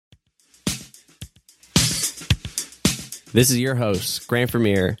This is your host, Grant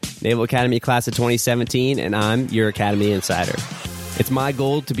Vermeer, Naval Academy Class of 2017, and I'm your Academy Insider. It's my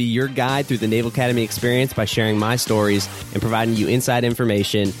goal to be your guide through the Naval Academy experience by sharing my stories and providing you inside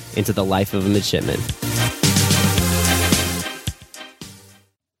information into the life of a midshipman.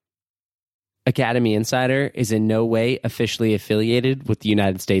 Academy Insider is in no way officially affiliated with the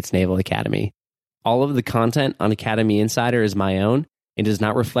United States Naval Academy. All of the content on Academy Insider is my own and does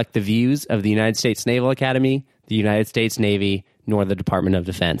not reflect the views of the United States Naval Academy, the United States Navy, nor the Department of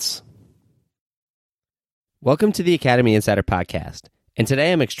Defense. Welcome to the Academy Insider Podcast, and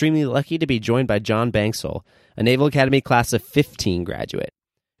today I'm extremely lucky to be joined by John Bangsal, a Naval Academy Class of 15 graduate.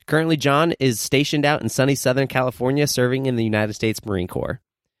 Currently, John is stationed out in sunny Southern California serving in the United States Marine Corps.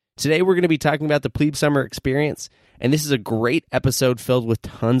 Today, we're going to be talking about the plebe summer experience, and this is a great episode filled with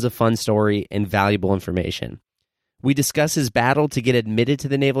tons of fun story and valuable information. We discuss his battle to get admitted to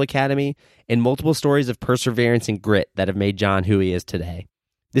the Naval Academy and multiple stories of perseverance and grit that have made John who he is today.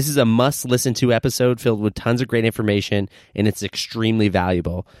 This is a must-listen-to episode filled with tons of great information, and it's extremely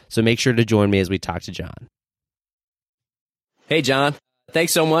valuable, so make sure to join me as we talk to John. Hey, John.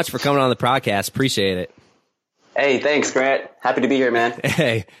 Thanks so much for coming on the podcast. Appreciate it. Hey, thanks, Grant. Happy to be here, man.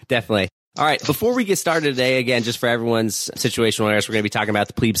 Hey, definitely. All right, before we get started today, again, just for everyone's situational awareness, we're going to be talking about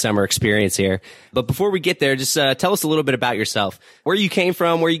the plebe summer experience here. But before we get there, just tell us a little bit about yourself, where you came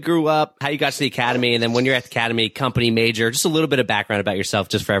from, where you grew up, how you got to the academy, and then when you're at the academy, company, major, just a little bit of background about yourself,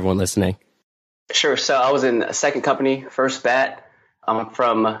 just for everyone listening. Sure. So I was in a second company, first bat. I'm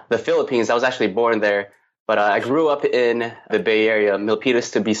from the Philippines. I was actually born there, but I grew up in the Bay Area,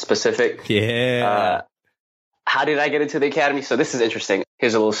 Milpitas to be specific. Yeah. How did I get into the academy? So this is interesting.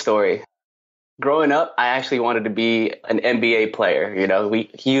 Here's a little story. Growing up, I actually wanted to be an NBA player. You know,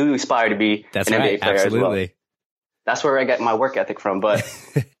 you aspire to be an NBA player absolutely. as well. That's where I got my work ethic from. But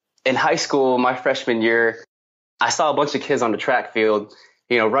in high school, my freshman year, I saw a bunch of kids on the track field,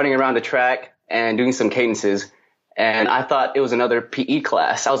 you know, running around the track and doing some cadences. And I thought it was another PE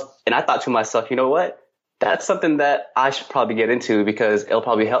class. I thought to myself, you know what? That's something that I should probably get into because it'll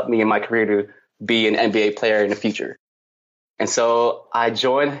probably help me in my career to be an NBA player in the future. And so I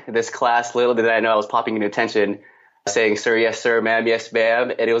joined this class. Little did I know I was popping into attention, saying, sir, yes, sir, ma'am, yes, ma'am.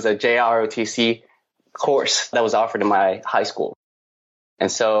 And it was a JROTC course that was offered in my high school.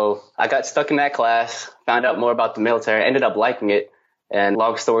 And so I got stuck in that class, found out more about the military, ended up liking it. And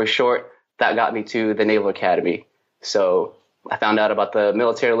long story short, that got me to the Naval Academy. So I found out about the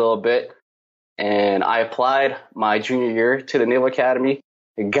military a little bit, and I applied my junior year to the Naval Academy.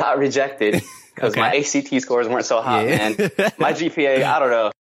 It got rejected. Because my ACT scores weren't so hot, man. My GPA, I don't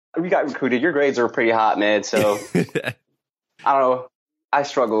know. We got recruited. Your grades were pretty hot, man. So, I don't know. I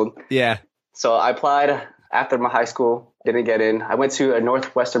struggled. Yeah. So, I applied after my high school. Didn't get in. I went to a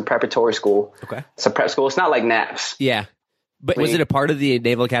Northwestern preparatory school. Okay. It's a prep school. It's not like NAPS. Yeah. But was it a part of the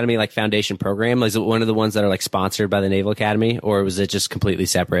Naval Academy, like, foundation program? Is it one of the ones that are, like, sponsored by the Naval Academy? Or was it just completely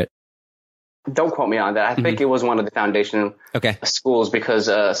separate? Don't quote me on that. I think it was one of the foundation schools because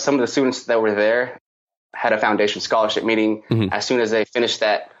some of the students that were there had a foundation scholarship, meaning as soon as they finished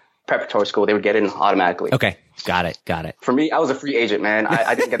that preparatory school, they would get in automatically. Okay. Got it. For me, I was a free agent, man.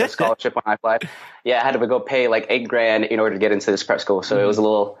 I didn't get the scholarship when I applied. Yeah, I had to go pay like $8,000 in order to get into this prep school. So it was a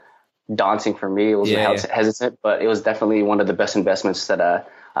little daunting for me. It was hesitant, but it was definitely one of the best investments that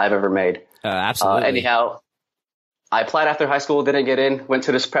I've ever made. Absolutely. Anyhow, I applied after high school, didn't get in, went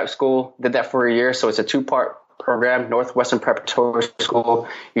to this prep school, did that for a year. So it's a 2-part program, Northwestern Preparatory School.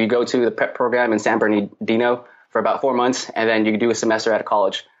 You go to the prep program in San Bernardino for about 4 months, and then you do a semester at a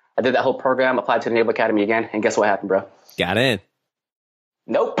college. I did that whole program, applied to the Naval Academy again, and guess what happened, bro? Got in.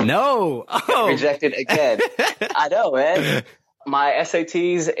 Nope. No. Oh. Rejected again. I know, man. My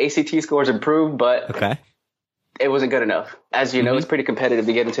SATs, ACT scores improved, but it wasn't good enough. As you know, it's pretty competitive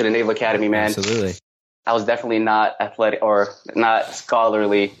to get into the Naval Academy, man. Absolutely. I was definitely not athletic or not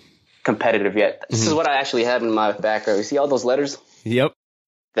scholarly competitive yet. This is what I actually have in my background. You see all those letters? Yep.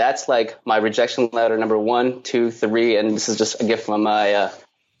 That's like my rejection letter number 1, 2, 3. And this is just a gift from my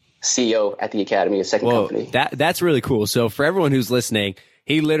CEO at the Academy, a second company. That's really cool. So for everyone who's listening,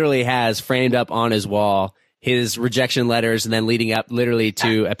 he literally has framed up on his wall his rejection letters and then leading up literally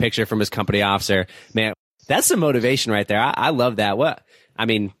to a picture from his company officer. Man, that's some motivation right there. I love that.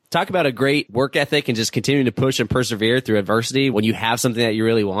 Talk about a great work ethic and just continuing to push and persevere through adversity when you have something that you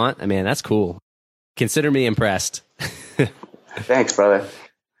really want. That's cool. Consider me impressed. Thanks, brother.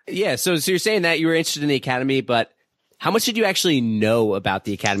 Yeah. So you're saying that you were interested in the academy, but how much did you actually know about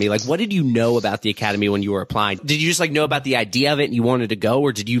the academy? Like, what did you know about the academy when you were applying? Did you just know about the idea of it and you wanted to go,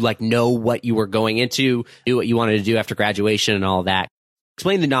 or did you know what you were going into, knew what you wanted to do after graduation and all of that?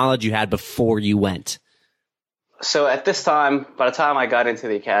 Explain the knowledge you had before you went. So at this time, by the time I got into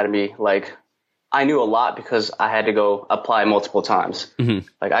the academy, like I knew a lot because I had to go apply multiple times. Mm-hmm.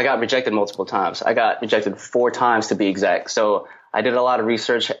 Like I got rejected multiple times. I got rejected 4 times to be exact. So I did a lot of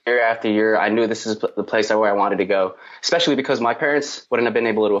research year after year. I knew this is the place where I wanted to go, especially because my parents wouldn't have been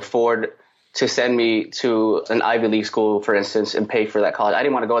able to afford to send me to an Ivy League school, for instance, and pay for that college. I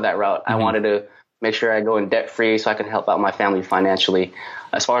didn't want to go that route. Mm-hmm. I wanted to make sure I go in debt free so I can help out my family financially.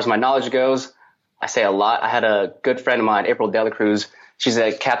 As far as my knowledge goes, I say a lot. I had a good friend of mine, April Delacruz. She's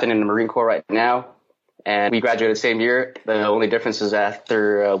a captain in the Marine Corps right now. And we graduated the same year. The only difference is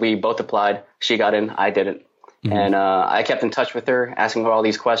after we both applied, she got in, I didn't. Mm-hmm. And I kept in touch with her, asking her all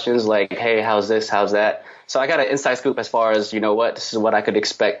these questions like, hey, how's this? How's that? So I got an inside scoop as far as, this is what I could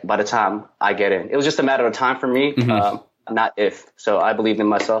expect by the time I get in. It was just a matter of time for me, not if. So I believed in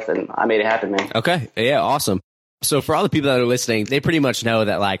myself and I made it happen, man. Okay. Yeah, awesome. So for all the people that are listening, they pretty much know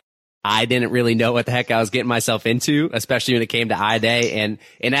that like, I didn't really know what the heck I was getting myself into, especially when it came to I Day. And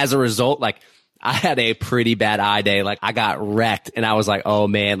as a result, like I had a pretty bad I Day. Like I got wrecked and I was like, oh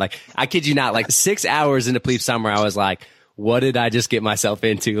man, like I kid you not, like 6 hours into Plebe Summer, I was like, what did I just get myself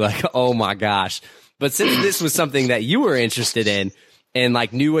into? Like, oh my gosh. But since this was something that you were interested in and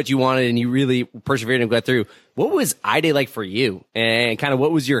like knew what you wanted and you really persevered and got through, what was I Day like for you? And kind of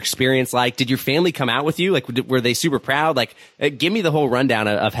what was your experience like? Did your family come out with you? Like, were they super proud? Like, give me the whole rundown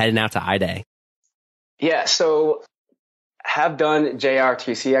of heading out to I Day. Yeah. So have done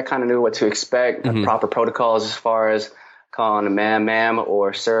JRTC. I kind of knew what to expect, proper protocols as far as calling a ma'am,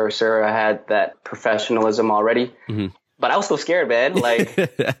 or sir. I had that professionalism already, but I was still scared, man. Like,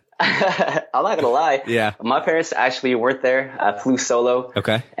 I'm not going to lie. Yeah. My parents actually weren't there. I flew solo.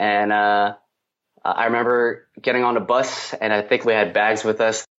 Okay. And, I remember getting on the bus and I think we had bags with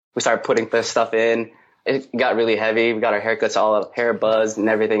us. We started putting this stuff in. It got really heavy. We got our haircuts all up, hair buzzed and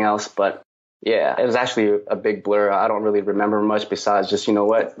everything else. But yeah, it was actually a big blur. I don't really remember much besides just,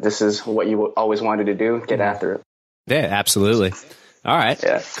 this is what you always wanted to do. Get after it. Yeah, absolutely. All right.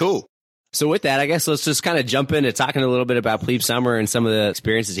 Yeah. Cool. So with that, I guess let's just kind of jump into talking a little bit about Plebe Summer and some of the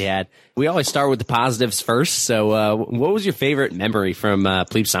experiences you had. We always start with the positives first. So what was your favorite memory from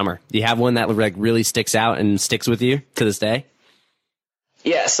Plebe Summer? Do you have one that like really sticks out and sticks with you to this day?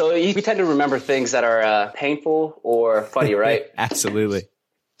 Yeah, so we tend to remember things that are painful or funny, right? Absolutely.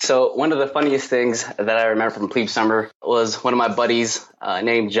 So one of the funniest things that I remember from Plebe Summer was one of my buddies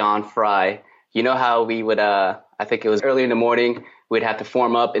named John Fry. You know how we would, I think it was early in the morning, we'd have to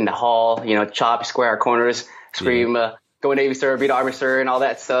form up in the hall, chop, square our corners, scream, go Navy, sir, beat Army, sir, and all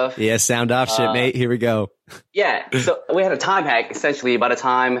that stuff. Yeah, sound off shit, mate. Here we go. Yeah, so we had a time hack, essentially, by the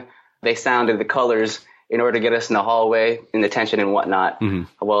time they sounded the colors in order to get us in the hallway, in detention and whatnot.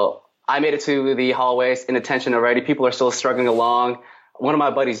 Well, I made it to the hallways in detention already. People are still struggling along. One of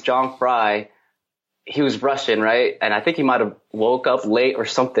my buddies, John Fry, he was Russian, right? And I think he might have woke up late or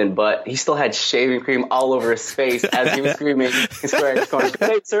something, but he still had shaving cream all over his face as he was screaming and swearing his corners.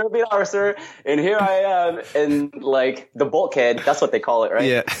 Hey, sir, be our sir. And here I am. And like the bulkhead, that's what they call it, right?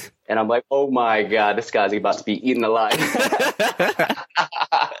 Yeah. And I'm like, oh my God, this guy's about to be eaten alive.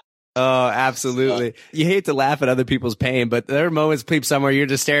 Oh, absolutely. You hate to laugh at other people's pain, but there are moments, Plebe Summer, you're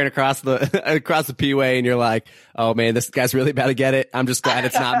just staring across the P-way and you're like, oh man, this guy's really about to get it. I'm just glad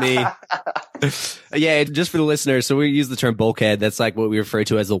it's not me. Yeah, just for the listeners, so we use the term bulkhead. That's like what we refer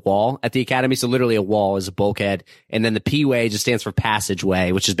to as the wall at the academy. So literally a wall is a bulkhead. And then the P-way just stands for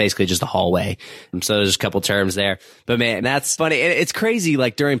passageway, which is basically just a hallway. And so there's a couple terms there. But man, that's funny. It's crazy,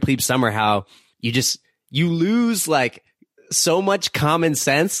 like during Plebe Summer, how you lose like so much common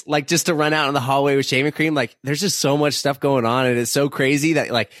sense, like just to run out in the hallway with shaving cream. Like there's just so much stuff going on and it's so crazy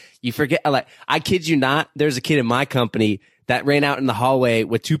that like you forget. Like I kid you not, there's a kid in my company that ran out in the hallway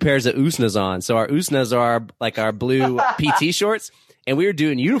with 2 pairs of Usnas on. So our Usnas are our blue PT shorts, and we were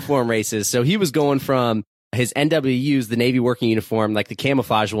doing uniform races. So he was going from his NWUs, the Navy working uniform, like the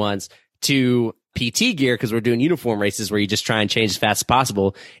camouflage ones, to PT gear because we're doing uniform races where you just try and change as fast as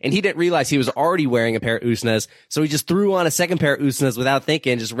possible. And he didn't realize he was already wearing a pair of Usnas. So he just threw on a second pair of Usnas without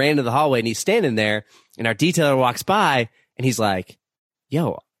thinking, just ran into the hallway, and he's standing there and our detailer walks by and he's like,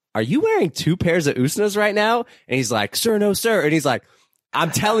 yo, are you wearing 2 pairs of Usnas right now? And he's like, sir, no, sir. And he's like, I'm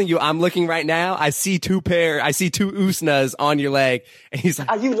telling you, I'm looking right now. I see 2 Usnas on your leg. And he's like,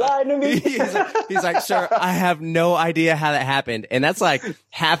 are you lying to me? he's like, sir, I have no idea how that happened. And that's like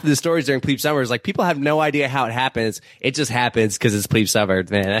half of the stories during Plebe Summer is like people have no idea how it happens. It just happens because it's Plebe Summer,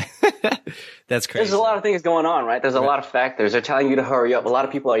 man. That's crazy. There's a lot of things going on, right? There's a lot of factors. They're telling you to hurry up. A lot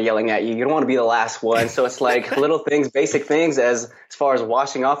of people are yelling at you. You don't want to be the last one. So it's like little things, basic things as far as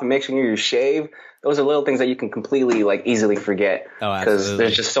washing off and making sure you shave. Those are little things that you can completely, like, easily forget. Oh, because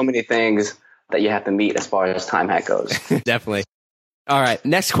there's just so many things that you have to meet as far as time hack goes. Definitely. All right.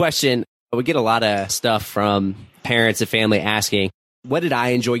 Next question. We get a lot of stuff from parents and family asking, what did I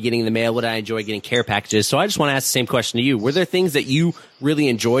enjoy getting in the mail? What did I enjoy getting care packages? So I just want to ask the same question to you. Were there things that you really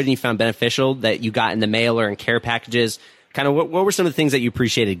enjoyed and you found beneficial that you got in the mail or in care packages? Kind of what were some of the things that you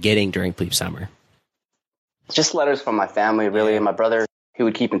appreciated getting during Plebe Summer? Just letters from my family, really. And my brother, he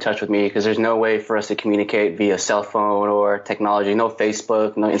would keep in touch with me because there's no way for us to communicate via cell phone or technology. No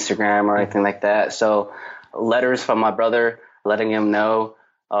Facebook, no Instagram or anything like that. So letters from my brother, letting him know,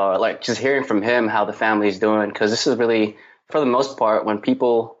 like just hearing from him how the family is doing. Because this is really, for the most part, when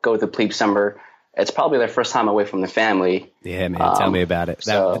people go to Plebe Summer, it's probably their first time away from the family. Yeah, man. Tell me about it.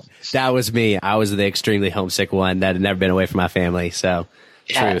 That was me. I was the extremely homesick one that had never been away from my family. So,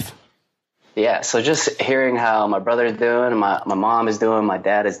 yeah. Truth. Yeah. So just hearing how my brother's doing, my mom is doing, my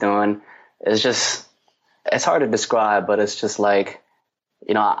dad is doing, it's hard to describe, but it's just like,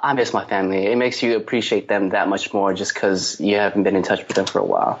 you know, I miss my family. It makes you appreciate them that much more just because you haven't been in touch with them for a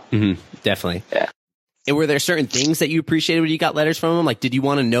while. Mm-hmm. Definitely. Yeah. And were there certain things that you appreciated when you got letters from them? Like, did you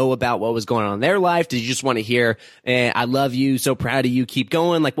want to know about what was going on in their life? Did you just want to hear, I love you, so proud of you, keep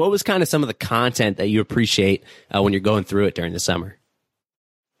going? Like, what was kind of some of the content that you appreciate when you're going through it during the summer?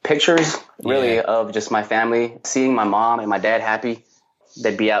 Pictures, really, of just my family. Seeing my mom and my dad happy.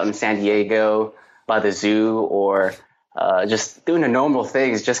 They'd be out in San Diego by the zoo or just doing the normal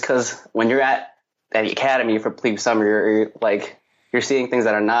things. Just because when you're at the academy for Plebe Summer, you're seeing things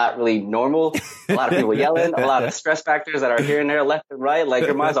that are not really normal. A lot of people yelling, a lot of stress factors that are here and there, left and right. Like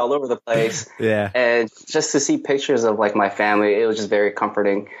your mind's all over the place. Yeah. And just to see pictures of like my family, it was just very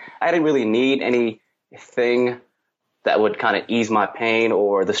comforting. I didn't really need anything that would kind of ease my pain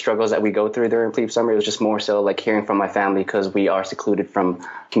or the struggles that we go through during Plebe Summer. It was just more so like hearing from my family because we are secluded from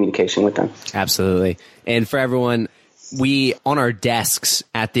communication with them. Absolutely. And for everyone, we, on our desks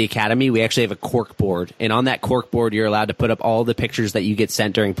at the academy, we actually have a cork board. And on that cork board, you're allowed to put up all the pictures that you get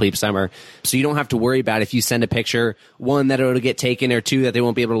sent during Plebe Summer. So you don't have to worry about if you send a picture, one, that it'll get taken, or two, that they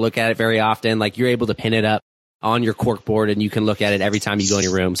won't be able to look at it very often. Like, you're able to pin it up on your cork board and you can look at it every time you go in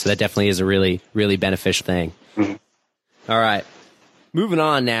your room. So that definitely is a really, really beneficial thing. Mm-hmm. All right. Moving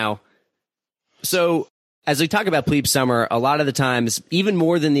on now. So, as we talk about Plebe Summer, a lot of the times, even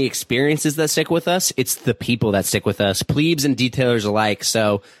more than the experiences that stick with us, it's the people that stick with us, plebes and detailers alike.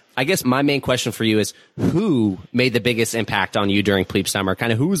 So I guess my main question for you is, who made the biggest impact on you during Plebe Summer?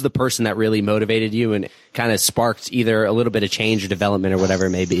 Kind of who was the person that really motivated you and kind of sparked either a little bit of change or development or whatever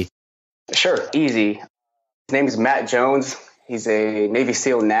it may be? Sure. Easy. His name is Matt Jones. He's a Navy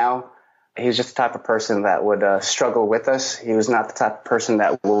SEAL now. He's just the type of person that would struggle with us. He was not the type of person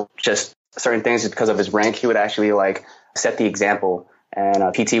that will just certain things just because of his rank. He would actually like set the example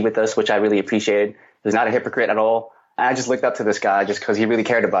and PT with us, which I really appreciated. He was not a hypocrite at all. I just looked up to this guy just because he really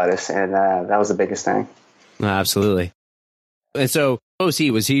cared about us, and that was the biggest thing. Absolutely. And so, was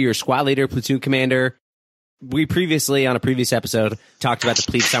he your squad leader, platoon commander? We previously, on a previous episode, talked about the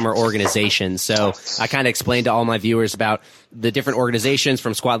Plebe Summer organization. So I kind of explained to all my viewers about the different organizations,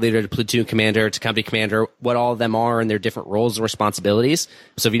 from squad leader to platoon commander to company commander, what all of them are and their different roles and responsibilities.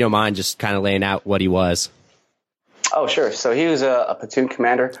 So if you don't mind just kind of laying out what he was. Oh, sure. So he was a platoon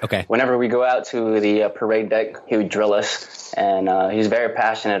commander. Okay. Whenever we go out to the parade deck, he would drill us, and he's very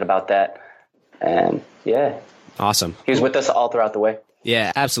passionate about that. And yeah. Awesome. He was with us all throughout the way.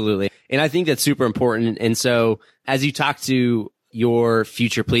 Yeah, absolutely. And I think that's super important. And so as you talk to your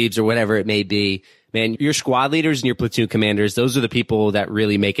future plebes or whatever it may be, man, your squad leaders and your platoon commanders, those are the people that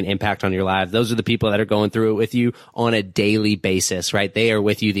really make an impact on your life. Those are the people that are going through it with you on a daily basis, right? They are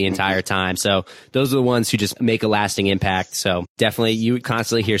with you the entire time. So those are the ones who just make a lasting impact. So definitely you would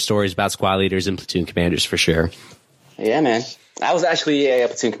constantly hear stories about squad leaders and platoon commanders for sure. Yeah, man. I was actually a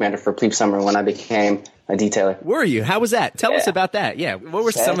platoon commander for Plebe Summer when I became a detailer. Were you? How was that? Tell us about that. Yeah. What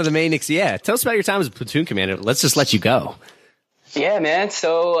were some of the main, tell us about your time as a platoon commander. Let's just let you go. Yeah, man.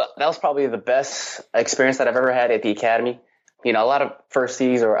 So that was probably the best experience that I've ever had at the academy. You know, a lot of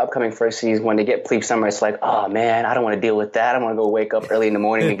firsties or upcoming firsties, when they get Plebe Summer, it's like, oh man, I don't want to deal with that. I want to go wake up early in the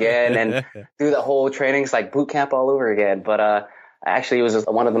morning again and do the whole training. It's like boot camp all over again. But actually, it was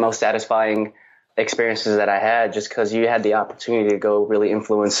one of the most satisfying experiences that I had, just because you had the opportunity to go really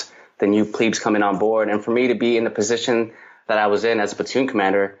influence the new plebes coming on board. And for me to be in the position that I was in as a platoon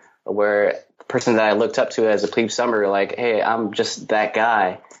commander, where the person that I looked up to as a Plebe Summer, like, hey, I'm just that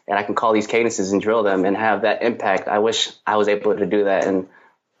guy, and I can call these cadences and drill them and have that impact. I wish I was able to do that. And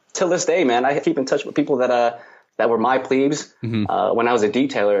till this day, man, I keep in touch with people that were my plebes when I was a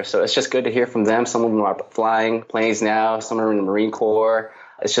detailer. So it's just good to hear from them. Some of them are flying planes now. Some are in the Marine Corps.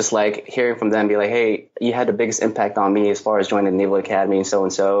 It's just like hearing from them, be like, hey, you had the biggest impact on me as far as joining the Naval Academy and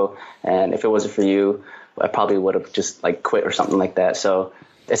so. And if it wasn't for you, I probably would have just like quit or something like that. So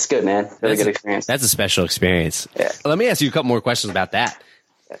it's good, man. Really good experience. That's a special experience. Yeah. Let me ask you a couple more questions about that.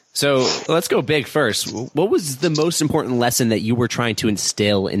 So let's go big first. What was the most important lesson that you were trying to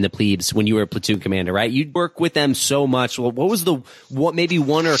instill in the plebes when you were a platoon commander, right? You'd work with them so much. Well, what was maybe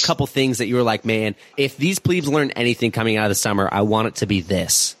one or a couple things that you were like, man, if these plebes learn anything coming out of the summer, I want it to be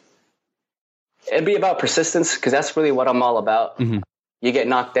this? It'd be about persistence, because that's really what I'm all about. Mm-hmm. You get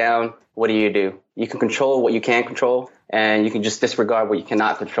knocked down. What do? You can control what you can control, and you can just disregard what you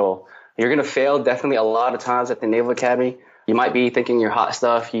cannot control. You're going to fail definitely a lot of times at the Naval Academy. You might be thinking you're hot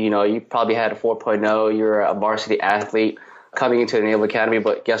stuff. You probably had a 4.0. You're a varsity athlete coming into the Naval Academy.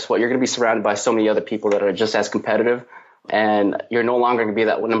 But guess what? You're going to be surrounded by so many other people that are just as competitive. And you're no longer going to be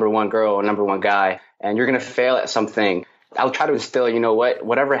that number one girl or number one guy. And you're going to fail at something. I'll try to instill,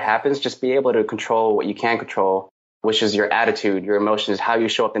 whatever happens, just be able to control what you can control, which is your attitude, your emotions, how you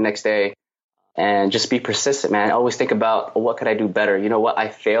show up the next day. And just be persistent, man. Always think about, what could I do better? You know what? I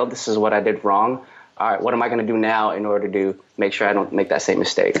failed. This is what I did wrong. All right, what am I going to do now in order to make sure I don't make that same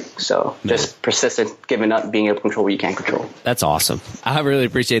mistake? So just persistent, giving up, being able to control what you can't control. That's awesome. I really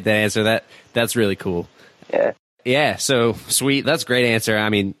appreciate that answer. That's really cool. Yeah. Yeah, so sweet. That's a great answer. I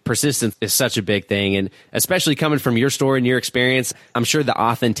mean, persistence is such a big thing. And especially coming from your story and your experience, I'm sure the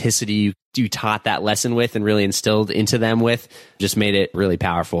authenticity you taught that lesson with and really instilled into them with just made it really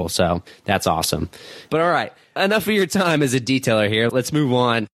powerful. So that's awesome. But all right, enough of your time as a detailer here. Let's move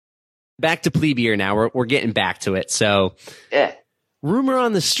on. Back to plebe year now. We're getting back to it. So, yeah. Rumor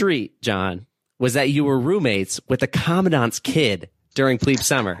on the street, John, was that you were roommates with the commandant's kid during plebe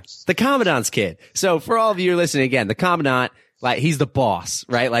summer. The commandant's kid. So, for all of you listening again, the commandant, like, he's the boss,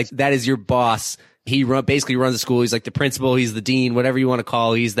 right? Like, that is your boss. He basically runs the school. He's like the principal. He's the dean, whatever you want to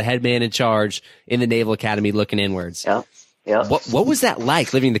call. He's the head man in charge in the Naval Academy, looking inwards. Yeah. Yeah. What was that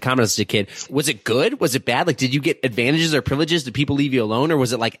like, living the commandant's kid? Was it good? Was it bad? Like, did you get advantages or privileges? Did people leave you alone, or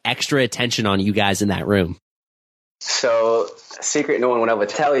was it like extra attention on you guys in that room? So, a secret no one would ever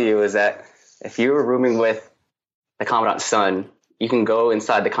tell you is that if you were rooming with the commandant's son, you can go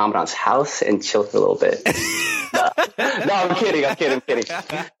inside the commandant's house and chill for a little bit. No, I'm kidding.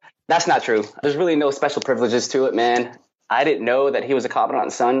 That's not true. There's really no special privileges to it, man. I didn't know that he was a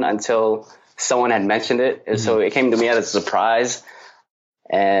commandant's son until someone had mentioned it. And so it came to me as a surprise.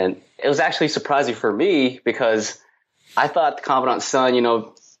 And it was actually surprising for me because I thought the commandant's son,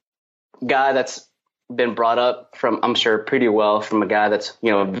 guy that's been brought up from, I'm sure, pretty well from a guy that's,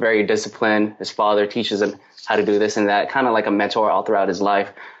 very disciplined. His father teaches him how to do this and that, kind of like a mentor all throughout his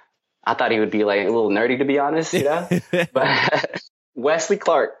life. I thought he would be like a little nerdy, to be honest, But Wesley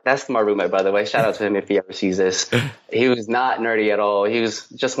Clark, that's my roommate, by the way. Shout out to him if he ever sees this. He was not nerdy at all. He was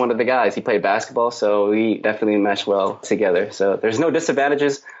just one of the guys. He played basketball, so we definitely meshed well together. So there's no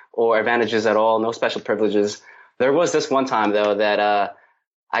disadvantages or advantages at all, no special privileges. There was this one time, though, that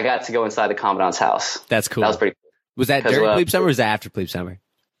I got to go inside the commandant's house. That's cool. That was pretty cool. Was that during plebe summer or was that after plebe summer?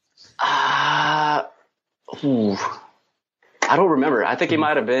 I don't remember. I think it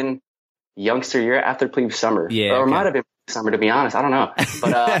might have been youngster year after plebe summer. Yeah, or it might have been summer, to be honest. I don't know.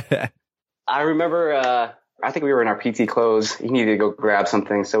 But I remember, I think we were in our PT clothes. He needed to go grab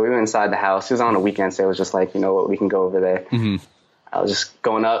something. So we went inside the house. It was on a weekend. So it was just like, we can go over there. Mm-hmm. I was just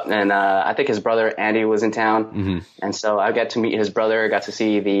going up, and I think his brother, Andy, was in town. Mm-hmm. And so I got to meet his brother. I got to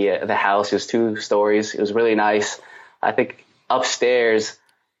see the house. It was 2 stories. It was really nice. I think upstairs,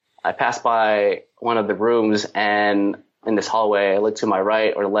 I passed by one of the rooms, and in this hallway, I look to my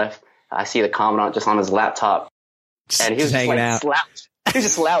right or left. I see the commandant just on his laptop. And he was just like slouched. He was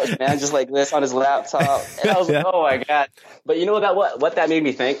just slouched, man, just like this on his laptop. And I was like, oh my God. But you know what that made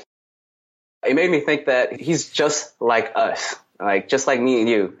me think? It made me think that he's just like us, like just like me and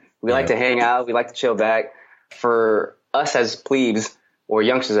you. We like to hang out. We like to chill back. For us as plebes or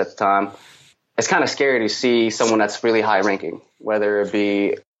youngsters at the time, it's kind of scary to see someone that's really high ranking, whether it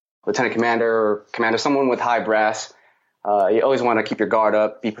be lieutenant commander or commander, someone with high brass. You always want to keep your guard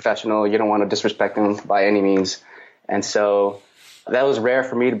up, be professional. You don't want to disrespect them by any means. And so that was rare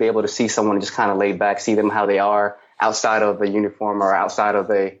for me to be able to see someone just kind of laid back, see them how they are outside of the uniform or outside of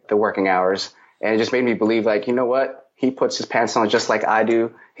the working hours. And it just made me believe, like, you know what? He puts his pants on just like I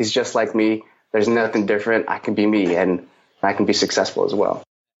do. He's just like me. There's nothing different. I can be me, and I can be successful as well.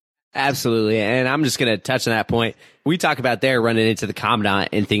 Absolutely. And I'm just going to touch on that point. We talk about there running into the commandant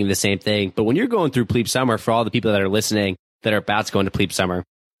and thinking the same thing. But when you're going through plebe summer, for all the people that are listening that are about to go into plebe summer,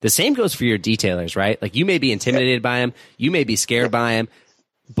 the same goes for your detailers, right? Like, you may be intimidated by him. You may be scared by him.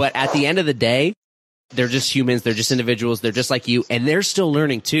 But at the end of the day, they're just humans. They're just individuals. They're just like you. And they're still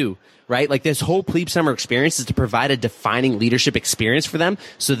learning too, right? Like this whole Plebe Summer experience is to provide a defining leadership experience for them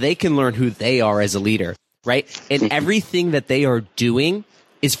so they can learn who they are as a leader, right? And everything that they are doing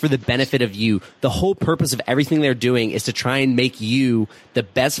is for the benefit of you. The whole purpose of everything they're doing is to try and make you the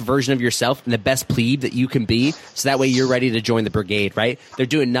best version of yourself and the best plebe that you can be, so that way you're ready to join the brigade, right? They're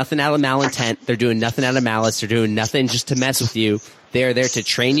doing nothing out of malintent. They're doing nothing out of malice. They're doing nothing just to mess with you. They're there to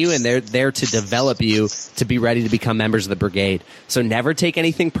train you, and they're there to develop you to be ready to become members of the brigade. So never take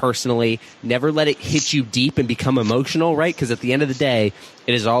anything personally. Never let it hit you deep and become emotional, right? Because at the end of the day,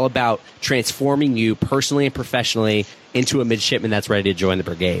 it is all about transforming you personally and professionally into a midshipman that's ready to join the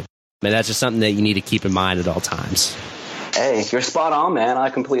brigade. And that's just something that you need to keep in mind at all times. Hey, you're spot on, man. I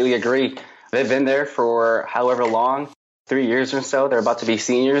completely agree. They've been there for however long, 3 years or so. They're about to be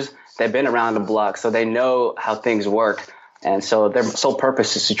seniors. They've been around the block, so they know how things work. And so their sole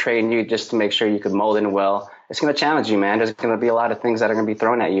purpose is to train you just to make sure you can mold in well. It's going to challenge you, man. There's going to be a lot of things that are going to be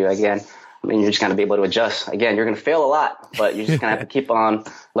thrown at you again. I mean, you're just going to be able to adjust. Again, you're going to fail a lot, but you're just going to have to keep on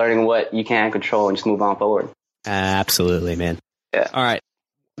learning what you can control and just move on forward. Absolutely, man. Yeah. All right.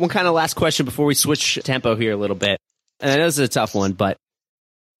 One kind of last question before we switch tempo here a little bit. And I know this is a tough one, but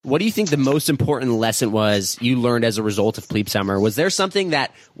what do you think the most important lesson was you learned as a result of Plebe Summer? Was there something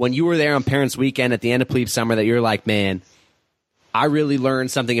that when you were there on Parents Weekend at the end of Plebe Summer that you're like, man, I really learned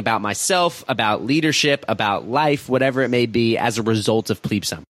something about myself, about leadership, about life, whatever it may be, as a result of Plebe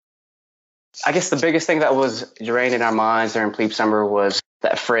Summer? I guess the biggest thing that was drained in our minds during Plebe Summer was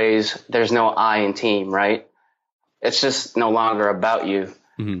that phrase, there's no I in team, right? It's just no longer about you.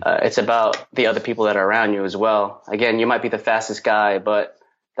 Mm-hmm. It's about the other people that are around you as well. Again, you might be the fastest guy, but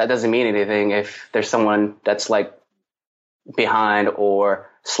that doesn't mean anything if there's someone that's like behind or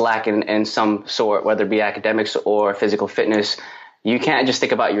slacking in some sort, whether it be academics or physical fitness. You can't just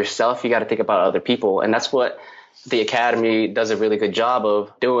think about yourself. You got to think about other people. And that's what the academy does a really good job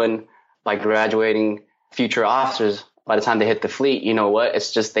of doing by graduating future officers. By the time they hit the fleet, you know what?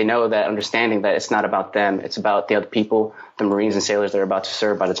 It's just they know that understanding that it's not about them. It's about the other people, the Marines and sailors they're about to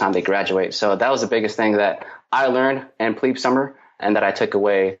serve by the time they graduate. So that was the biggest thing that I learned in Plebe Summer and that I took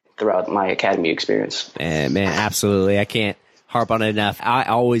away throughout my academy experience. Man, absolutely. I can't harp on it enough. I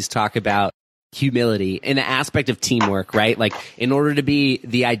always talk about humility in the aspect of teamwork, right? Like in order to be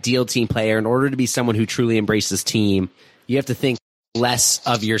the ideal team player, in order to be someone who truly embraces team, you have to think less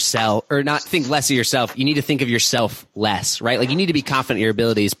of yourself, or not think less of yourself. You need to think of yourself less, right? Like you need to be confident in your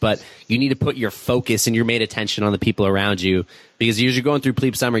abilities, but you need to put your focus and your main attention on the people around you, because as you're going through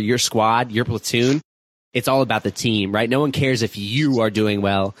Plebe Summer, your squad, your platoon, it's all about the team, right? No one cares if you are doing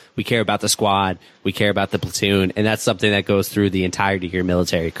well. We care about the squad. We care about the platoon. And that's something that goes through the entirety of your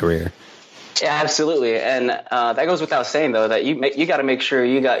military career. Yeah, absolutely. And that goes without saying, though, that you got to make sure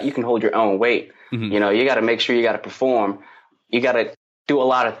you can hold your own weight. Mm-hmm. You know, you got to make sure you got to perform. You got to do a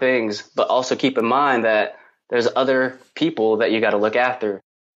lot of things, but also keep in mind that there's other people that you got to look after.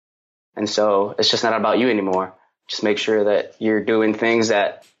 And so it's just not about you anymore. Just make sure that you're doing things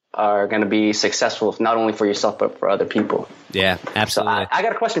that are going to be successful, not only for yourself, but for other people. Yeah, absolutely. So I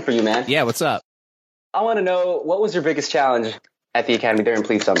got a question for you, man. Yeah, what's up? I want to know, what was your biggest challenge at the academy during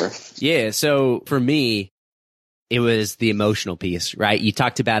Plebe Summer? Yeah, so for me, it was the emotional piece, right? You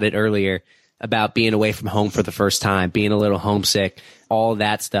talked about it earlier, about being away from home for the first time, being a little homesick, all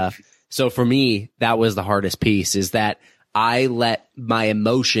that stuff. So for me, that was the hardest piece, is that I let my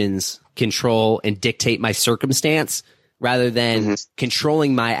emotions control and dictate my circumstance rather than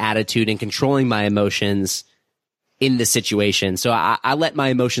controlling my attitude and controlling my emotions in the situation. So I let my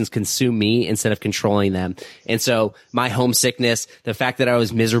emotions consume me instead of controlling them. And so my homesickness, the fact that I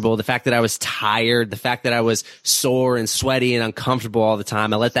was miserable, the fact that I was tired, the fact that I was sore and sweaty and uncomfortable all the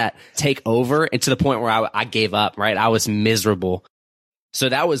time, I let that take over, and to the point where I gave up, right? I was miserable. So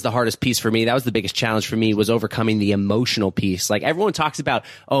that was the hardest piece for me. That was the biggest challenge for me, was overcoming the emotional piece. Like everyone talks about,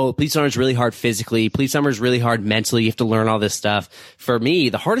 oh, Plebe Summer is really hard physically. Plebe Summer is really hard mentally. You have to learn all this stuff. For me,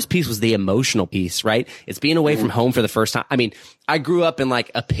 the hardest piece was the emotional piece, right? It's being away from home for the first time. I mean, I grew up in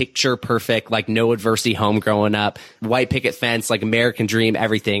like a picture perfect, like no adversity home growing up, white picket fence, like American dream,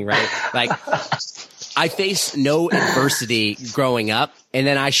 everything, right? Like I faced no adversity growing up. And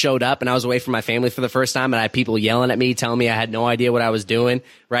then I showed up and I was away from my family for the first time, and I had people yelling at me, telling me I had no idea what I was doing.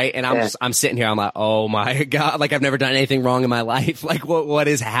 Right. And I'm sitting here. I'm like, oh my God, like I've never done anything wrong in my life. Like what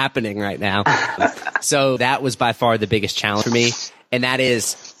is happening right now? So that was by far the biggest challenge for me. And that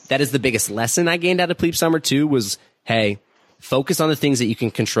is the biggest lesson I gained out of Plebe Summer too, was, hey, focus on the things that you can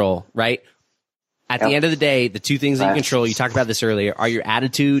control, right? At the end of the day, the two things that you control, you talked about this earlier, are your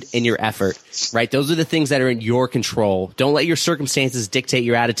attitude and your effort, right? Those are the things that are in your control. Don't let your circumstances dictate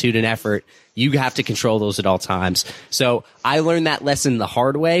your attitude and effort. You have to control those at all times. So I learned that lesson the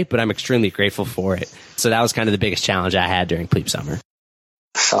hard way, but I'm extremely grateful for it. So that was kind of the biggest challenge I had during Plebe Summer.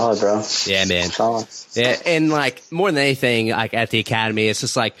 Solid, bro. Yeah, man. Solid. Yeah, and like more than anything, like at the academy, it's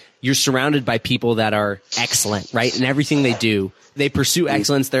just like you're surrounded by people that are excellent, right? In everything they do. They pursue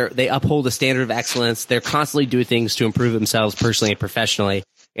excellence. They uphold a standard of excellence. They're constantly doing things to improve themselves personally and professionally.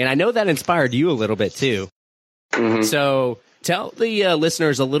 And I know that inspired you a little bit too. Mm-hmm. So tell the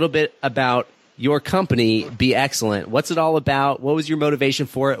listeners a little bit about your company, Be Excellent. What's it all about? What was your motivation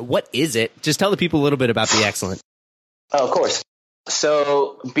for it? What is it? Just tell the people a little bit about Be Excellent. Oh, of course.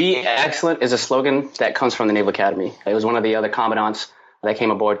 So Be Excellent is a slogan that comes from the Naval Academy. It was one of the other commandants that came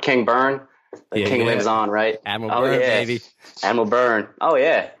aboard, King Byrne. The king lives on, right? Admiral Byrne, baby. Admiral Byrne. Oh,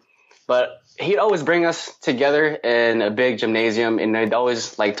 yeah. But he'd always bring us together in a big gymnasium, and they'd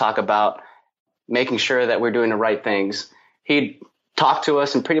always like talk about making sure that we're doing the right things. He'd talk to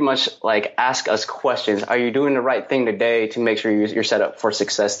us and pretty much like ask us questions. Are you doing the right thing today to make sure you're set up for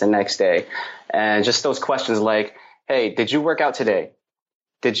success the next day? And just those questions like, hey, did you work out today?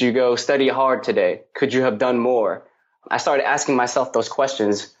 Did you go study hard today? Could you have done more? I started asking myself those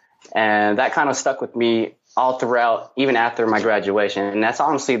questions. And that kind of stuck with me all throughout, even after my graduation. And that's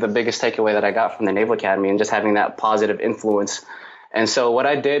honestly the biggest takeaway that I got from the Naval Academy, and just having that positive influence. And so what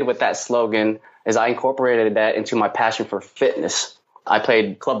I did with that slogan is I incorporated that into my passion for fitness. I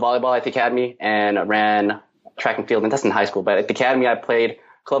played club volleyball at the academy and ran track and field, and that's in high school. But at the academy, I played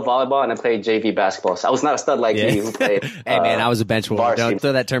club volleyball and I played JV basketball. So I was not a stud like you who played. Hey, man, I was a bench warmer. Don't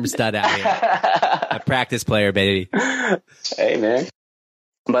throw that term stud out here. A practice player, baby. Hey, man.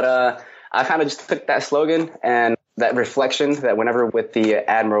 But I kind of just took that slogan and that reflection that whenever with the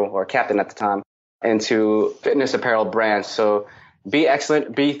admiral or captain at the time into fitness apparel brands. So Be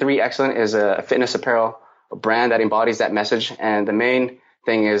Excellent, B3 Excellent is a fitness apparel brand that embodies that message. And the main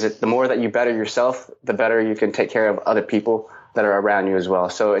thing is that the more that you better yourself, the better you can take care of other people that are around you as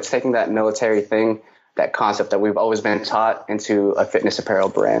well. So it's taking that military thing, that concept that we've always been taught, into a fitness apparel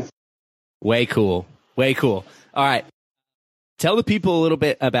brand. Way cool. Way cool. All right. Tell the people a little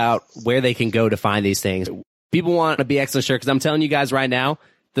bit about where they can go to find these things. People want a Be Excellent shirt, because I'm telling you guys right now,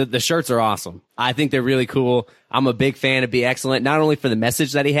 the shirts are awesome. I think they're really cool. I'm a big fan of Be Excellent, not only for the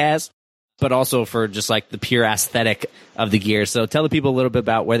message that he has, but also for just like the pure aesthetic of the gear. So tell the people a little bit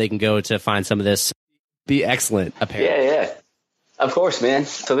about where they can go to find some of this Be Excellent apparel. Yeah. Of course, man.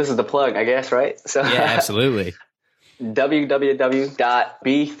 So this is the plug, I guess, right? So yeah, absolutely.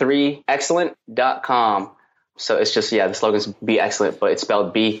 www.b3excellent.com. So it's just, the slogan's Be Excellent, but it's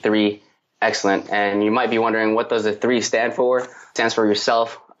spelled B3 Excellent. And you might be wondering, what does the 3 stand for? It stands for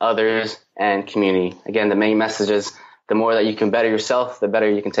yourself, others, and community. Again, the main message is the more that you can better yourself, the better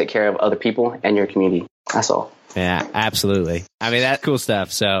you can take care of other people and your community. That's all. Yeah, absolutely. I mean, that's cool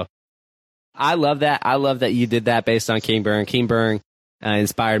stuff. So I love that. I love that you did that based on King Byrne. King Byrne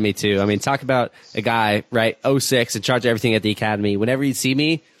inspired me too. I mean, talk about a guy, right? 06, in charge of everything at the academy. Whenever he'd see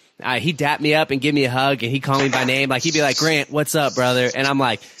me, he'd dap me up and give me a hug, and he'd call me by name. Like, he'd be like, Grant, what's up, brother? And I'm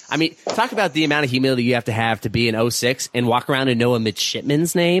like, I mean, talk about the amount of humility you have to be in 06 and walk around and know a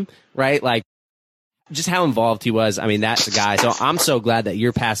midshipman's name, right? Like, just how involved he was. I mean, that's the guy. So I'm so glad that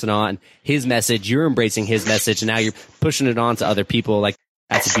you're passing on his message. You're embracing his message, and now you're pushing it on to other people. Like,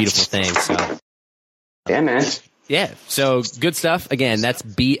 that's a beautiful thing. So, yeah, man. Yeah. So good stuff. Again, that's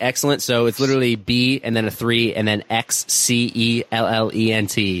Be Excellent. So it's literally B and then a 3 and then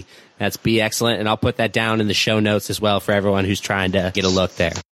XCELLENT. That's Be Excellent. And I'll put that down in the show notes as well for everyone who's trying to get a look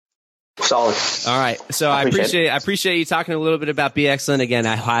there. Solid. All right. So I appreciate you talking a little bit about Be Excellent. Again,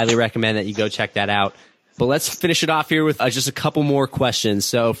 I highly recommend that you go check that out. But let's finish it off here with just a couple more questions.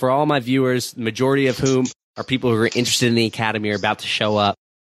 So for all my viewers, the majority of whom are people who are interested in the academy, are about to show up.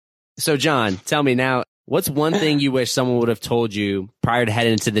 So John, tell me now, what's one thing you wish someone would have told you prior to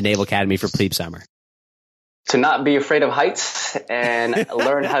heading into the Naval Academy for Plebe Summer? To not be afraid of heights and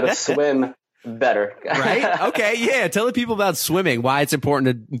learn how to swim better. Right? Okay, yeah. Tell the people about swimming, why it's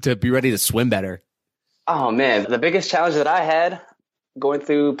important to be ready to swim better. Oh, man. The biggest challenge that I had going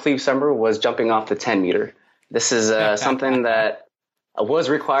through Plebe Summer was jumping off the 10 meter. This is something that was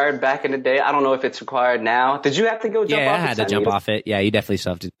required back in the day. I don't know if it's required now. Did you have to go jump off it? Yeah, I had to jump off it. Yeah, you definitely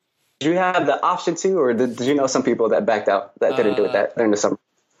still have to. Did you have the option to, or did you know some people that backed out that didn't do it that during the summer?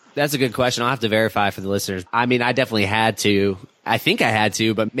 That's a good question. I'll have to verify for the listeners. I mean, I definitely had to. I think I had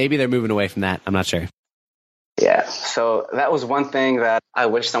to, but maybe they're moving away from that. I'm not sure. Yeah. So that was one thing that I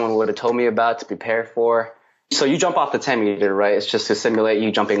wish someone would have told me about to prepare for. So you jump off the 10 meter, right? It's just to simulate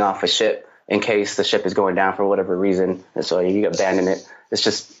you jumping off a ship in case the ship is going down for whatever reason. And so you abandon it. It's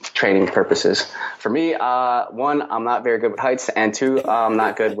just training purposes. For me, one, I'm not very good with heights, and two, I'm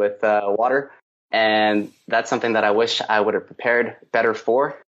not good with water. And that's something that I wish I would have prepared better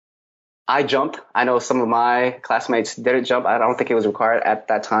for. I jumped. I know some of my classmates didn't jump. I don't think it was required at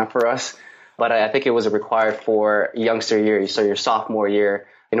that time for us, but I think it was required for youngster year. So your sophomore year,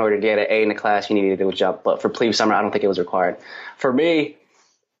 in order to get an A in the class, you needed to do a jump. But for plebe summer, I don't think it was required. For me,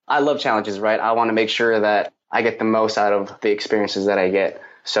 I love challenges, right? I want to make sure that I get the most out of the experiences that I get.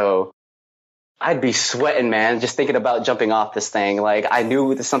 So I'd be sweating, man, just thinking about jumping off this thing. Like, I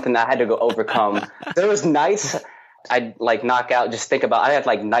knew it was something that I had to go overcome. There was nights I'd like knock out, just think about, I had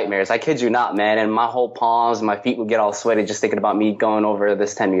like nightmares. I kid you not, man. And my whole palms, my feet would get all sweaty just thinking about me going over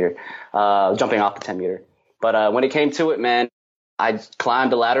this 10 meter, jumping off the 10 meter. But when it came to it, man, I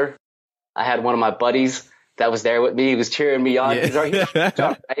climbed the ladder. I had one of my buddies that was there with me. He was cheering me on.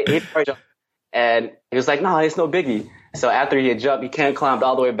 Yeah. And he was like, no, it's no biggie. So after he had jumped, he climbed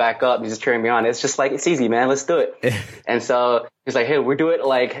all the way back up. He's just cheering me on. It's just like, it's easy, man. Let's do it. And so he's like, hey, we'll do it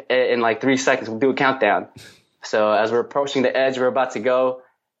like in like 3 seconds. We'll do a countdown. So as we're approaching the edge, we're about to go.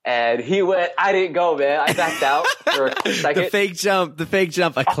 And he went, I didn't go, man. I backed out for a quick second. The fake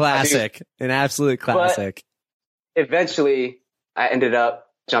jump, a classic, an absolute classic. But eventually I ended up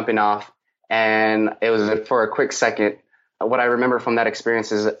jumping off, and it was for a quick second. What I remember from that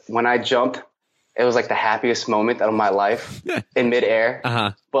experience is when I jumped, it was like the happiest moment of my life in midair.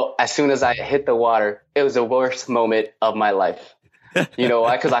 Uh-huh. But as soon as I hit the water, it was the worst moment of my life. You know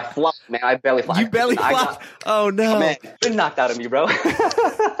why? Because I flopped, man. I belly flopped. You belly flopped? Oh, no. Man, it knocked out of me, bro.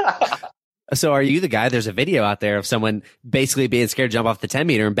 So are you the guy? There's a video out there of someone basically being scared to jump off the 10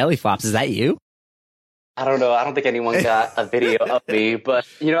 meter and belly flops. Is that you? I don't know. I don't think anyone got a video of me. But,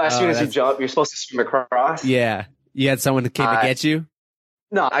 you know, as soon as you jump, you're supposed to swim across. Yeah. You had someone that came to get you?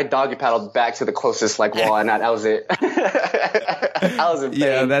 No, I doggy paddled back to the closest like wall, and that was it. I was in pain.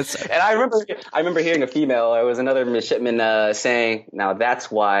 Yeah, and I remember hearing a female. It was another midshipman saying, "Now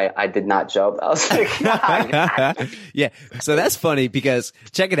that's why I did not jump." I was like, God. Yeah. So that's funny because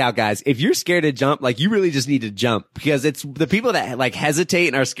check it out, guys. If you're scared to jump, like you really just need to jump, because it's the people that like hesitate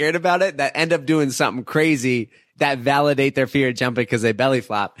and are scared about it that end up doing something crazy that validate their fear of jumping because they belly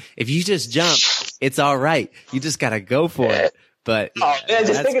flop. If you just jump, it's all right. You just gotta go for it. But yeah, man,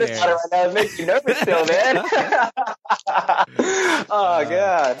 just thinking about it right now, it makes you nervous still, man. Oh,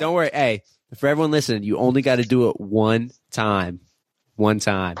 God. Don't worry. Hey, for everyone listening, you only got to do it one time. One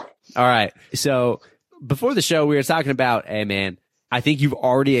time. All right. So before the show, we were talking about, hey, man, I think you've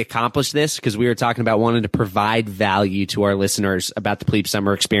already accomplished this because we were talking about wanting to provide value to our listeners about the Plebe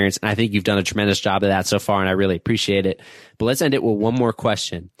Summer experience. And I think you've done a tremendous job of that so far, and I really appreciate it. But let's end it with one more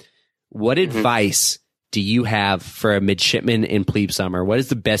question. What advice do you have for a midshipman in Plebe Summer? What is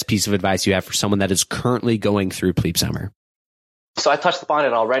the best piece of advice you have for someone that is currently going through Plebe Summer? So I touched upon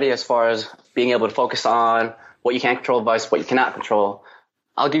it already as far as being able to focus on what you can control versus what you cannot control.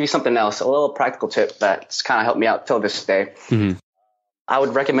 I'll give you something else, a little practical tip that's kind of helped me out till this day. Mm-hmm. I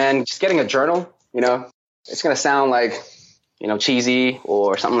would recommend just getting a journal. You know, it's going to sound like, you know, cheesy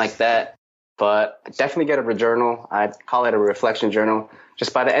or something like that, but definitely get a journal. I'd call it a reflection journal.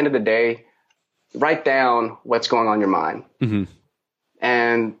 Just by the end of the day, write down what's going on in your mind. Mm-hmm.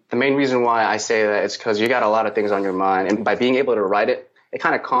 And the main reason why I say that is because you got a lot of things on your mind. And by being able to write it, it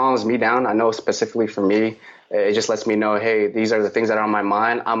kind of calms me down. I know specifically for me, it just lets me know, hey, these are the things that are on my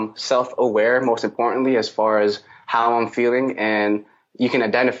mind. I'm self-aware, most importantly, as far as how I'm feeling. And you can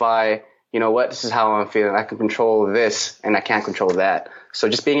identify, you know what, this is how I'm feeling. I can control this and I can't control that. So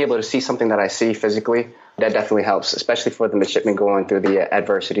just being able to see something that I see physically, that definitely helps, especially for the midshipmen going through the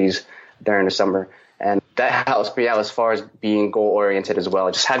adversities during the summer. And that helps me out as far as being goal oriented as well.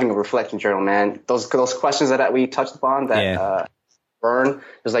 Just having a reflection journal, man. Those questions that we touched upon that burn,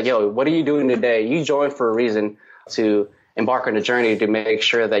 it's like, yo, what are you doing today? You joined for a reason to embark on a journey to make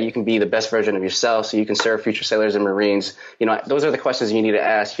sure that you can be the best version of yourself so you can serve future sailors and Marines. You know, those are the questions you need to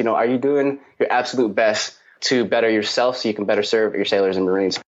ask. You know, are you doing your absolute best to better yourself so you can better serve your sailors and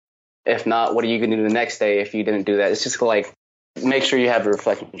Marines? If not, what are you going to do the next day if you didn't do that? It's just like, make sure you have a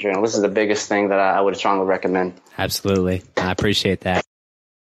reflection journal. This is the biggest thing that I would strongly recommend. Absolutely. I appreciate that.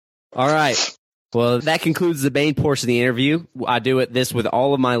 All right. Well, that concludes the main portion of the interview. I do this with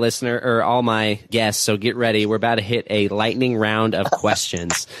all of my all my guests. So get ready. We're about to hit a lightning round of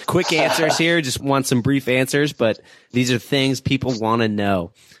questions. Quick answers here. Just want some brief answers, but these are things people want to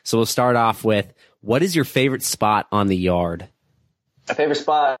know. So we'll start off with, what is your favorite spot on the yard? My favorite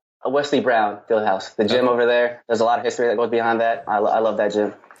spot? Wesley Brown Fieldhouse, the gym over there. There's a lot of history that goes behind that. I love that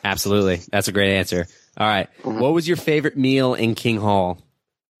gym. Absolutely. That's a great answer. All right. Mm-hmm. What was your favorite meal in King Hall?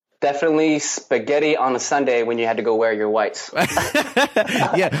 Definitely spaghetti on a Sunday when you had to go wear your whites.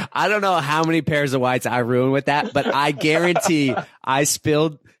 Yeah, I don't know how many pairs of whites I ruined with that, but I guarantee I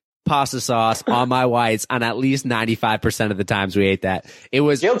spilled pasta sauce on my whites on at least 95% of the times we ate that. It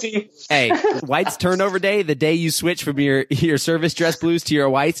was guilty. Hey, whites turnover day, the day you switch from your service dress blues to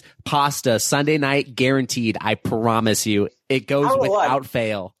your whites, pasta Sunday night guaranteed. I promise you, it goes without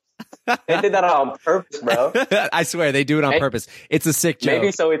fail. They did that on purpose, bro. I swear they do it on purpose. It's a sick joke.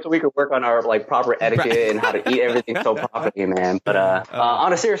 Maybe so we could work on our like proper etiquette and how to eat everything so properly, man. But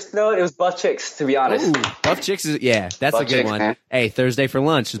on a serious note, it was buff chicks, to be honest. Ooh, buff chicks that's buff a good chicks, one. Man. Hey, Thursday for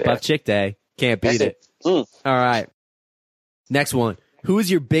lunch is buff chick day. Can't beat it. All right. Next one. Who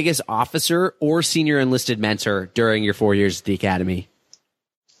is your biggest officer or senior enlisted mentor during your 4 years at the academy?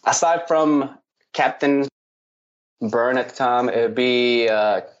 Aside from Captain Byrne at the time, it would be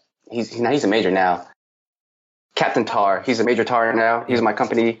he's a major now. Captain Tar. He's a Major Tar now. He's my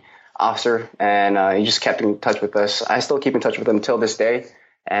company officer, and he just kept in touch with us. I still keep in touch with him till this day,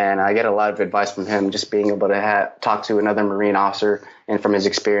 and I get a lot of advice from him, just being able to talk to another Marine officer and from his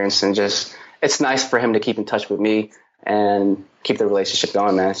experience, and just it's nice for him to keep in touch with me and keep the relationship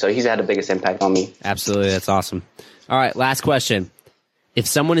going, man. So he's had the biggest impact on me. Absolutely. That's awesome. All right, last question. If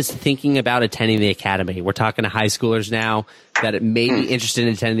someone is thinking about attending the academy, we're talking to high schoolers now that may be interested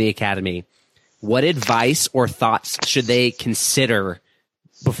in attending the academy, what advice or thoughts should they consider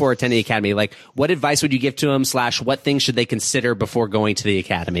before attending the academy? Like, what advice would you give to them / what things should they consider before going to the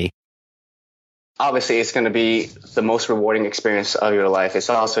academy? Obviously, it's going to be the most rewarding experience of your life. It's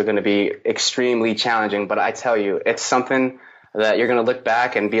also going to be extremely challenging, but I tell you, it's something that you're going to look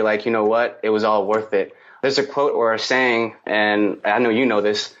back and be like, you know what? It was all worth it. There's a quote or a saying, and I know you know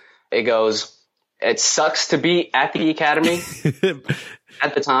this. It goes, it sucks to be at the academy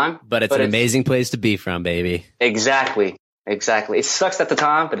at the time. But it's an amazing place to be from, baby. Exactly. It sucks at the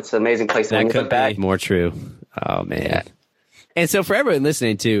time, but it's an amazing place to look back. More true. Oh, man. Yeah. And so for everyone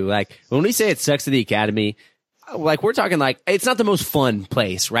listening too, like when we say it sucks at the academy, like we're talking like it's not the most fun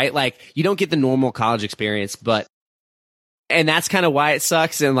place, right? Like you don't get the normal college experience, and that's kind of why it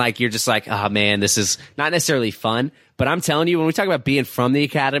sucks. And like, you're just like, oh man, this is not necessarily fun. But I'm telling you, when we talk about being from the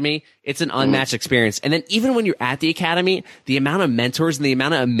academy, it's an unmatched experience. And then even when you're at the academy, the amount of mentors and the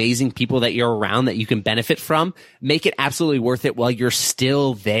amount of amazing people that you're around that you can benefit from make it absolutely worth it while you're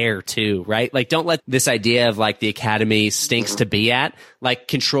still there too, right? Like, don't let this idea of like the academy stinks to be at, like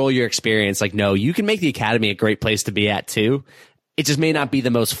control your experience. Like, no, you can make the academy a great place to be at too. It just may not be the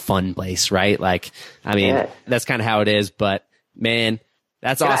most fun place, right? Like, I mean, that's kind of how it is, but man,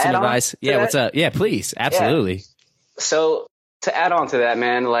 that's awesome advice. Yeah. What's up? Yeah, please. Absolutely. Yeah. So to add on to that,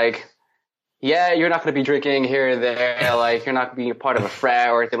 man, like, yeah, you're not going to be drinking here and there. Like, you're not being a part of a frat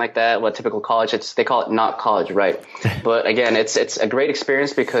or anything like that. What typical college, they call it not college, right? But again, it's a great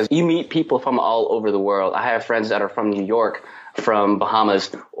experience because you meet people from all over the world. I have friends that are from New York, from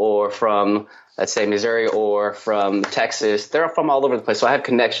Bahamas, or from, let's say, Missouri, or from Texas. They're from all over the place. So I have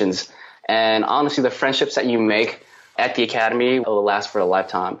connections. And honestly, the friendships that you make at the academy will last for a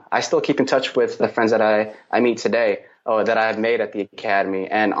lifetime. I still keep in touch with the friends that I meet today, or that I have made at the academy.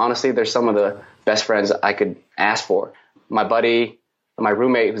 And honestly, they're some of the best friends I could ask for. My buddy, my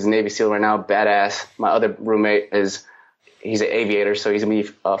roommate, who's a Navy SEAL right now, badass. My other roommate he's an aviator, so he's going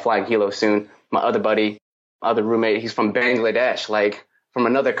to be flying helo soon. My other buddy, other roommate, he's from Bangladesh, like from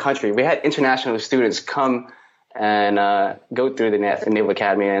another country. We had international students come and go through the Naval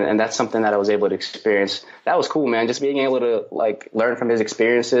Academy, and that's something that I was able to experience. That was cool, man. Just being able to like learn from his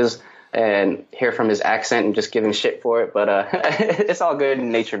experiences and hear from his accent and just giving shit for it. But it's all good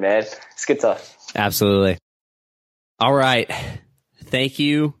in nature, man. It's good stuff. Absolutely. All right. Thank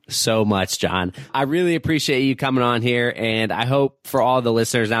you so much, John. I really appreciate you coming on here, and I hope for all the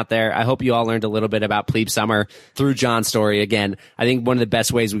listeners out there, I hope you all learned a little bit about Plebe Summer through John's story. Again, I think one of the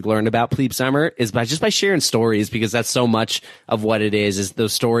best ways we've learned about Plebe Summer is by sharing stories, because that's so much of what it is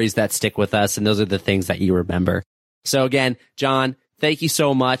those stories that stick with us, and those are the things that you remember. So again, John, thank you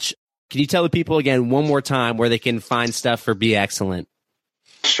so much. Can you tell the people again one more time where they can find stuff for Be Excellent?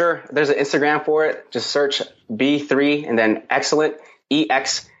 Sure. There's an Instagram for it. Just search B3 and then Excellent.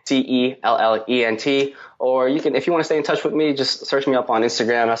 EXCELLENT, or you can, if you want to stay in touch with me, just search me up on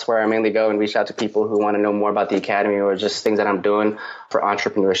Instagram. That's where I mainly go and reach out to people who want to know more about the academy or just things that I'm doing for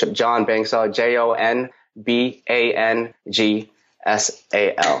entrepreneurship. John Bangsal,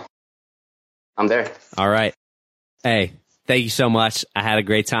 JONBANGSAL. I'm there. All right. Hey, thank you so much. I had a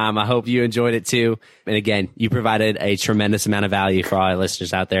great time. I hope you enjoyed it too. And again, you provided a tremendous amount of value for all our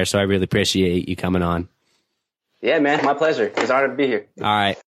listeners out there. So I really appreciate you coming on. Yeah, man. My pleasure. It's an honor to be here. All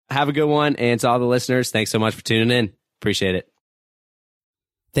right. Have a good one. And to all the listeners, thanks so much for tuning in. Appreciate it.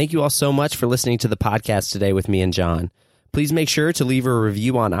 Thank you all so much for listening to the podcast today with me and John. Please make sure to leave a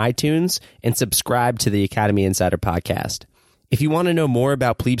review on iTunes and subscribe to the Academy Insider podcast. If you want to know more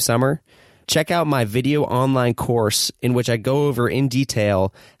about Plebe Summer, check out my video online course in which I go over in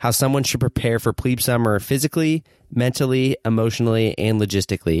detail how someone should prepare for Plebe Summer physically, mentally, emotionally, and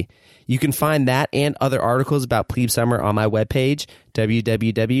logistically. You can find that and other articles about Plebe Summer on my webpage,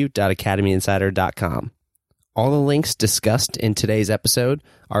 www.academyinsider.com. All the links discussed in today's episode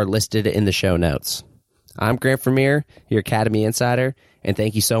are listed in the show notes. I'm Grant Vermeer, your Academy Insider, and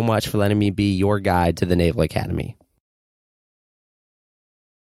thank you so much for letting me be your guide to the Naval Academy.